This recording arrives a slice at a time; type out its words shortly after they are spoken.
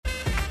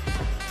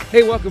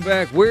Hey, welcome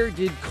back. Where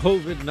did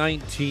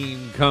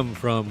COVID-19 come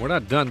from? We're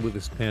not done with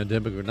this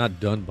pandemic. We're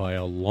not done by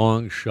a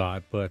long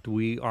shot, but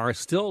we are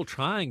still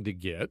trying to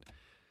get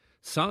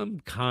some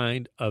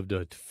kind of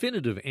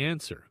definitive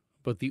answer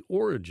about the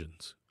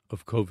origins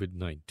of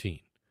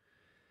COVID-19.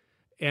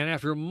 And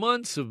after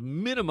months of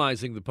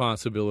minimizing the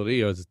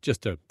possibility as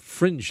just a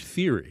fringe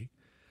theory,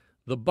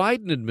 the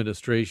Biden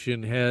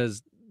administration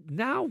has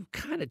now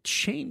kind of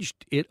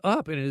changed it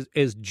up and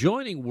is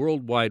joining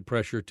worldwide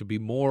pressure to be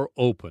more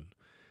open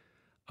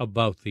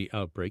about the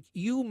outbreak.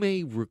 You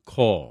may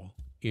recall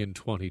in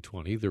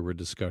 2020 there were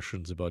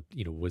discussions about,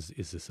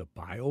 is this a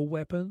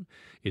bioweapon?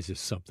 Is this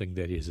something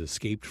that is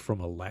escaped from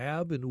a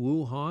lab in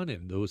Wuhan?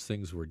 And those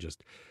things were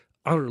just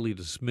utterly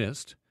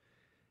dismissed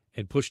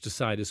and pushed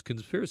aside as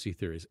conspiracy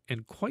theories.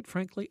 And quite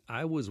frankly,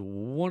 I was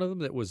one of them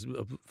that was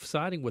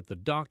siding with the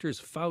doctors,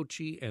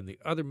 Fauci, and the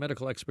other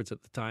medical experts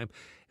at the time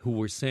who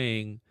were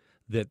saying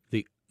that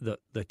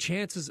the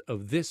chances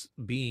of this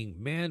being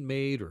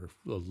man-made or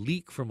a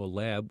leak from a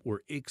lab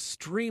were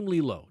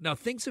extremely low. Now,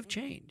 things have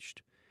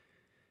changed.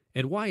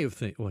 And why have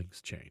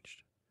things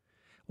changed?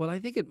 Well, I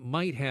think it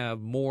might have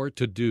more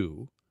to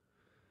do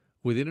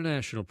with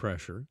international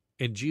pressure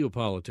and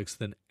geopolitics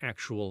than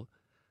actual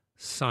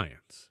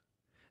science.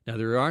 Now,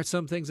 there are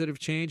some things that have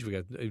changed. We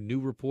got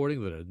new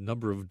reporting that a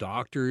number of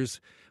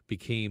doctors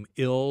became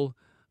ill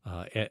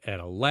at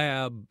a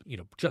lab,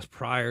 just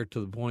prior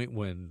to the point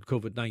when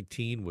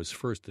COVID-19 was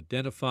first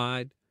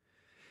identified.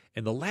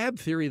 And the lab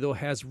theory, though,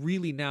 has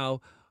really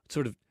now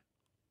sort of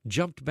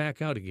jumped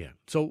back out again.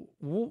 So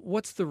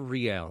what's the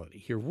reality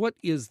here? What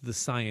is the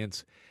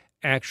science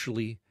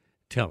actually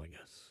telling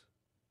us?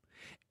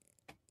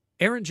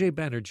 Erin J.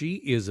 Banerjee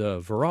is a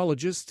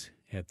virologist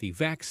at the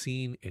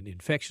Vaccine and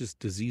Infectious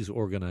Disease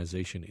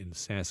Organization in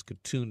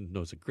Saskatoon,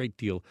 knows a great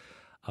deal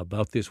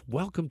about this.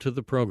 Welcome to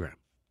the program.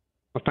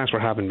 Well, thanks for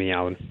having me,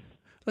 Alan.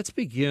 Let's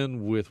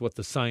begin with what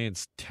the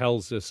science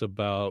tells us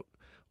about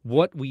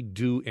what we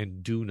do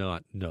and do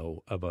not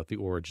know about the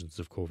origins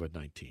of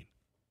COVID-19.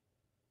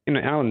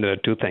 Alan, there are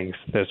two things.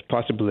 There's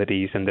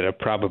possibilities and there are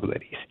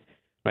probabilities,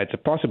 right? So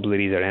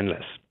possibilities are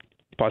endless.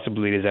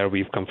 Possibilities are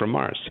we've come from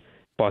Mars.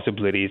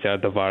 Possibilities are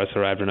the virus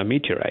arrived on a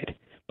meteorite.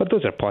 But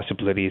those are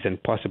possibilities,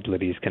 and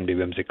possibilities can be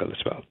whimsical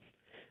as well.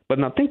 But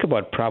now think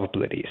about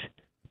probabilities.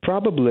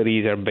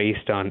 Probabilities are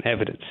based on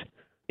evidence.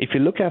 If you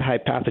look at high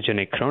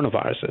pathogenic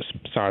coronaviruses,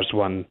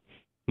 SARS-1,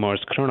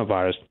 MERS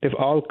coronavirus, they've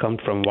all come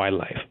from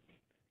wildlife.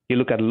 You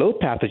look at low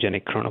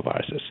pathogenic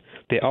coronaviruses,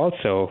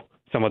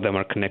 some of them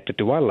are connected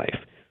to wildlife.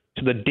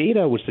 So the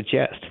data would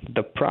suggest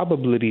the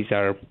probabilities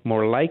are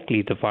more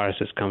likely the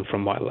viruses come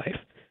from wildlife.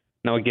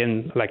 Now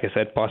again, like I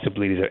said,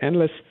 possibilities are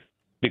endless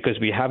because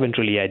we haven't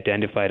really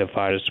identified a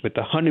virus with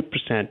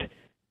 100%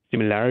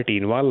 similarity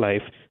in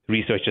wildlife.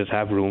 Researchers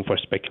have room for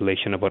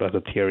speculation about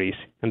other theories,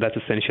 and that's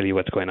essentially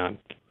what's going on.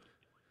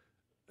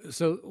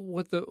 So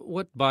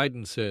what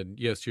Biden said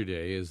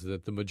yesterday is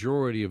that the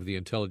majority of the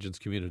intelligence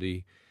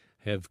community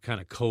have kind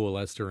of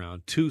coalesced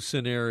around two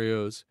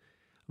scenarios,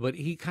 but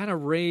he kind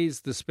of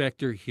raised the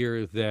specter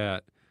here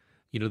that,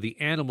 the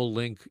animal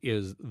link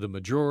is the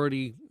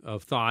majority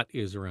of thought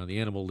is around the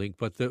animal link,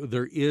 but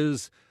there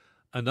is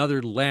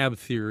another lab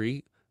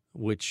theory,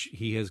 which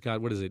he has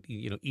got,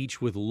 each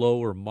with low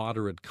or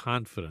moderate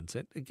confidence.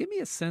 And give me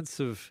a sense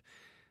of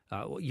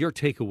your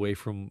takeaway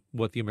from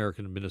what the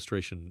American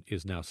administration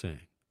is now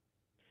saying.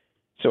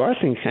 So I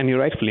think, and you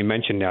rightfully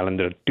mentioned, Alan,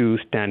 there are two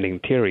standing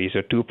theories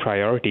or two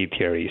priority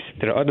theories.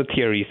 There are other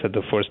theories that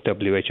the first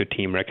WHO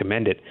team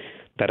recommended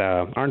that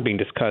aren't being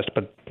discussed,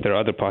 but there are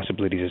other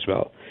possibilities as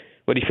well.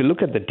 But if you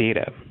look at the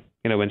data,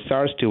 when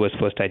SARS-2 was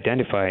first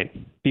identified,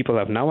 people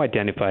have now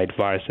identified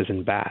viruses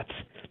in bats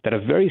that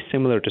are very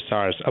similar to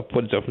SARS,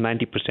 upwards of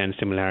 90%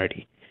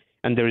 similarity.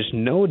 And there is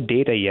no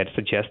data yet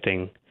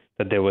suggesting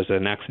that there was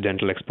an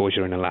accidental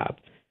exposure in a lab.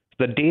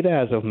 The data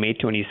as of May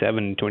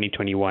 27,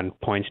 2021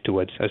 points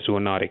towards a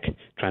zoonotic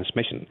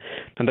transmission.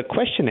 And the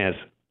question is,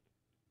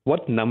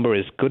 what number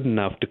is good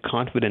enough to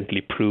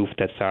confidently prove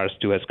that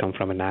SARS-2 has come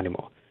from an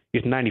animal?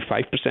 Is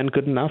 95%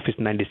 good enough? Is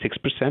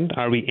 96%?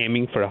 Are we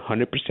aiming for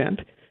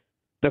 100%?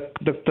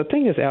 The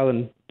thing is,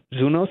 Alan,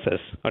 zoonosis,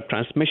 or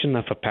transmission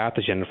of a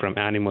pathogen from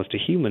animals to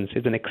humans,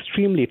 is an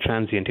extremely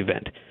transient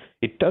event.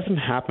 It doesn't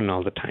happen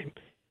all the time.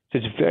 So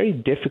it's very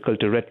difficult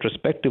to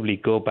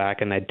retrospectively go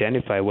back and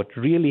identify what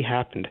really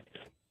happened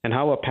and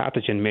how a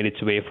pathogen made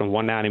its way from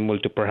one animal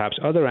to perhaps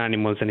other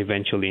animals and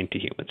eventually into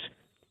humans.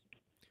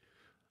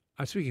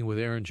 I'm speaking with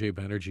Erin J.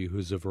 Banerjee,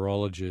 who's a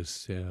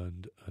virologist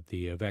and at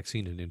the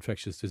Vaccine and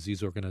Infectious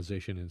Disease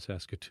Organization in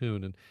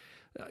Saskatoon. And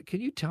can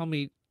you tell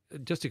me,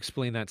 just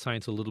explain that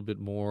science a little bit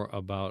more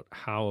about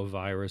how a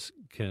virus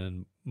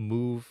can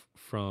move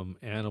from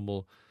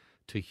animal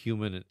to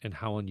human and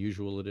how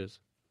unusual it is?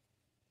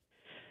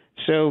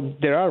 So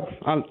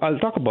I'll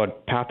talk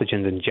about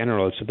pathogens in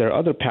general. So there are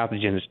other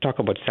pathogens. Talk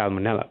about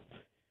salmonella,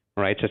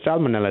 right? So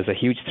salmonella is a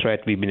huge threat.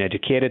 We've been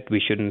educated. We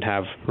shouldn't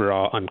have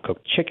raw,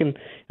 uncooked chicken,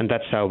 and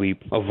that's how we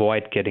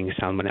avoid getting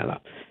salmonella.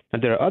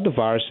 And there are other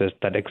viruses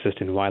that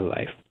exist in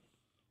wildlife.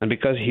 And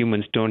because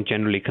humans don't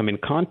generally come in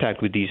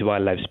contact with these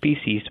wildlife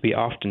species, we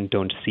often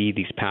don't see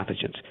these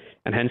pathogens,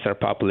 and hence our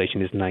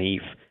population is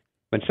naive.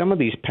 When some of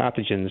these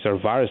pathogens or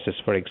viruses,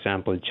 for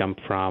example, jump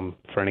from,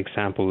 for an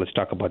example, let's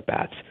talk about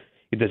bats.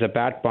 If there's a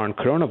bat-borne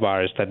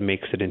coronavirus that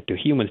makes it into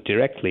humans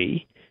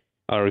directly,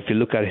 or if you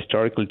look at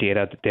historical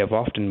data, they have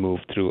often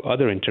moved through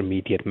other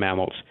intermediate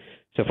mammals.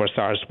 So for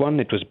SARS-1,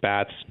 it was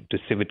bats to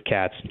civet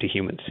cats to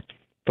humans.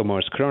 For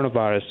MERS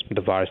coronavirus,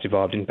 the virus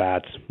evolved in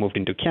bats, moved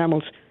into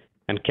camels,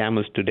 and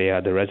camels today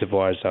are the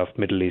reservoirs of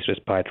Middle East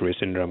respiratory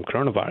syndrome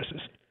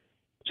coronaviruses.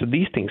 So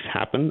these things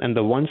happen, and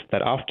the ones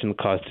that often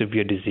cause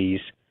severe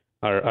disease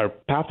are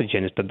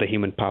pathogens that the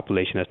human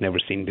population has never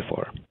seen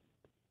before.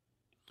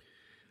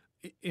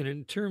 And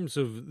in terms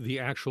of the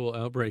actual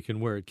outbreak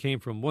and where it came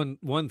from,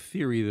 one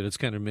theory that it's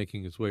kind of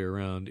making its way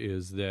around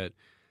is that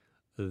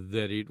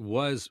it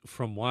was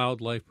from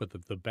wildlife, but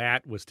that the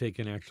bat was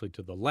taken actually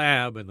to the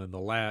lab, and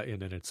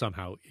then it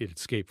somehow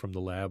escaped from the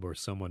lab, or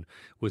someone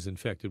was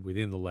infected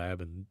within the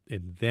lab, and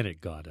then it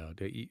got out.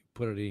 You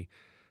put any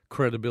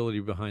credibility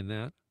behind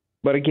that?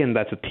 But again,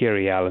 that's a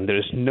theory, Alan. There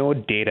is no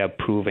data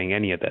proving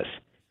any of this.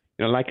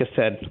 Like I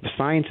said,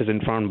 science is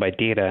informed by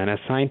data, and as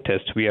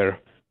scientists,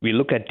 we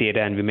look at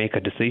data and we make our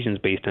decisions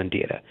based on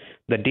data.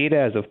 The data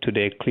as of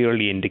today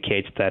clearly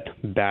indicates that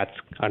bats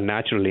are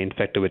naturally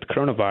infected with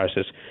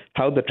coronaviruses.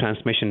 How the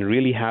transmission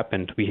really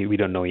happened, we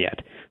don't know yet.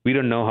 We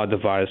don't know how the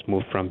virus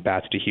moved from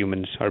bats to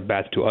humans or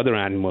bats to other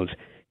animals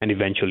and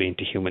eventually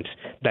into humans.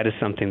 That is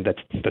something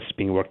that's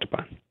being worked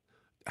upon.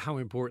 How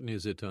important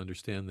is it to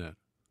understand that?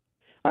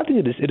 I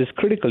think it is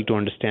critical to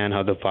understand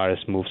how the virus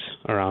moves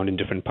around in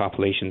different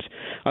populations.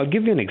 I'll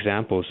give you an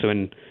example. So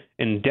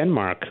in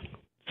Denmark,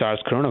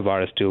 SARS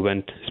coronavirus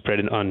 2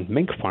 spread on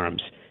mink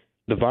farms.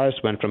 The virus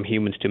went from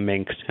humans to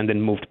minks and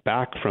then moved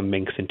back from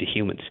minks into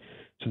humans.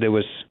 So there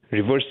was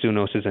reverse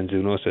zoonosis and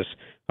zoonosis,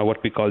 or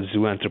what we call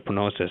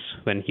zooanthroponosis,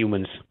 when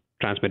humans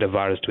transmit a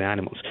virus to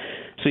animals.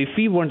 So if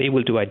we weren't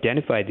able to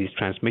identify these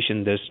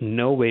transmissions, there's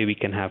no way we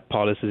can have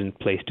policies in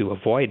place to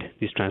avoid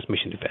these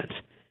transmission events.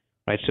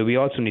 Right? So we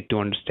also need to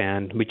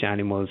understand which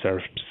animals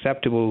are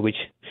susceptible, which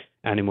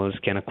animals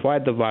can acquire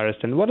the virus,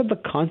 and what are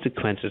the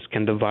consequences?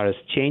 Can the virus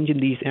change in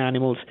these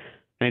animals?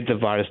 And if the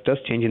virus does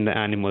change in the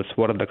animals,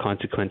 what are the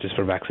consequences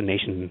for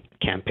vaccination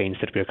campaigns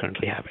that we're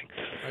currently having?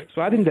 Right.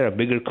 So I think there are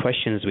bigger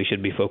questions we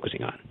should be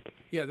focusing on.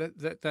 Yeah,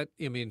 that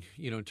I mean,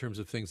 in terms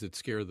of things that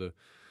scare the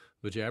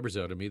jabbers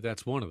out of me,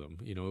 that's one of them.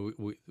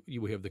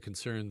 We have the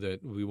concern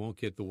that we won't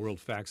get the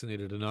world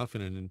vaccinated enough,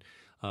 and in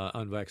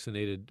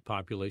unvaccinated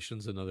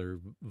populations, another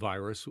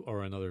virus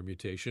or another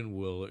mutation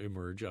will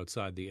emerge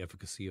outside the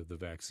efficacy of the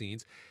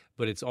vaccines.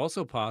 But it's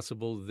also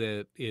possible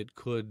that it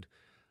could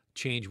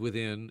change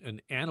within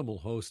an animal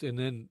host, and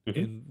then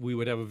and we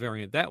would have a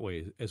variant that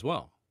way as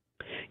well.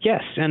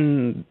 Yes,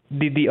 and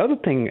the other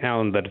thing,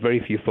 Alan, that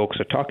very few folks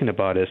are talking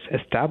about is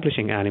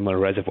establishing animal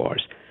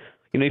reservoirs.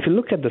 If you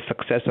look at the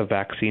success of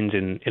vaccines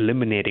in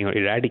eliminating or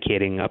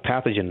eradicating a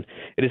pathogen,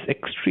 it is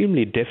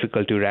extremely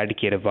difficult to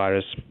eradicate a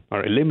virus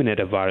or eliminate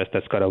a virus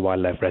that's got a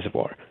wildlife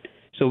reservoir.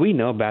 So we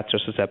know bats are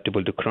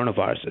susceptible to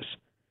coronaviruses.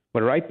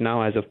 But right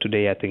now, as of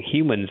today, I think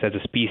humans as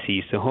a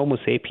species, so Homo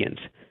sapiens,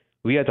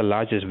 we are the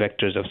largest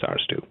vectors of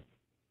SARS-2.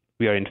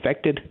 We are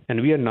infected,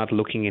 and we are not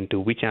looking into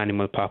which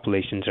animal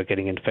populations are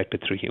getting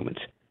infected through humans.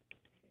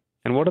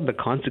 And what are the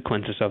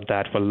consequences of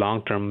that for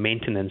long-term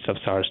maintenance of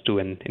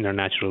SARS-2 in our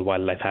natural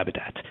wildlife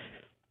habitats?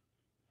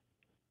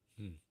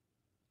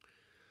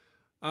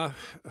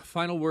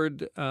 Final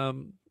word,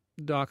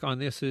 Doc, on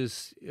this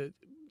is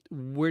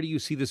where do you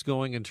see this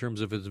going in terms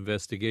of its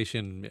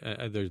investigation?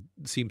 There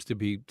seems to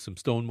be some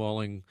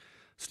stonewalling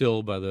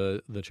still by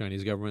the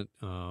Chinese government.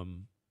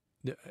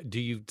 Do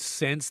you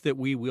sense that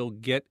we will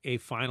get a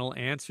final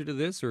answer to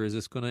this, or is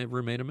this going to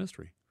remain a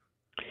mystery?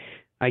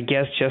 I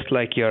guess just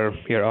like your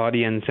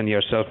audience and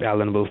yourself,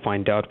 Alan, will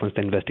find out once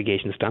the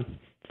investigation is done.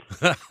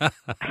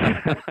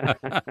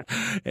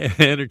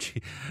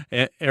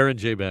 Aaron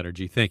J.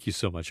 Banerjee, thank you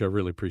so much. I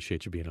really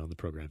appreciate you being on the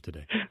program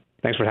today.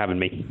 Thanks for having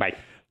me. Bye.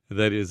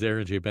 That is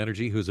Aaron J.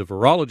 Banerjee, who's a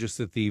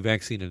virologist at the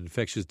Vaccine and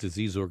Infectious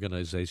Disease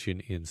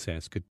Organization in Saskatoon.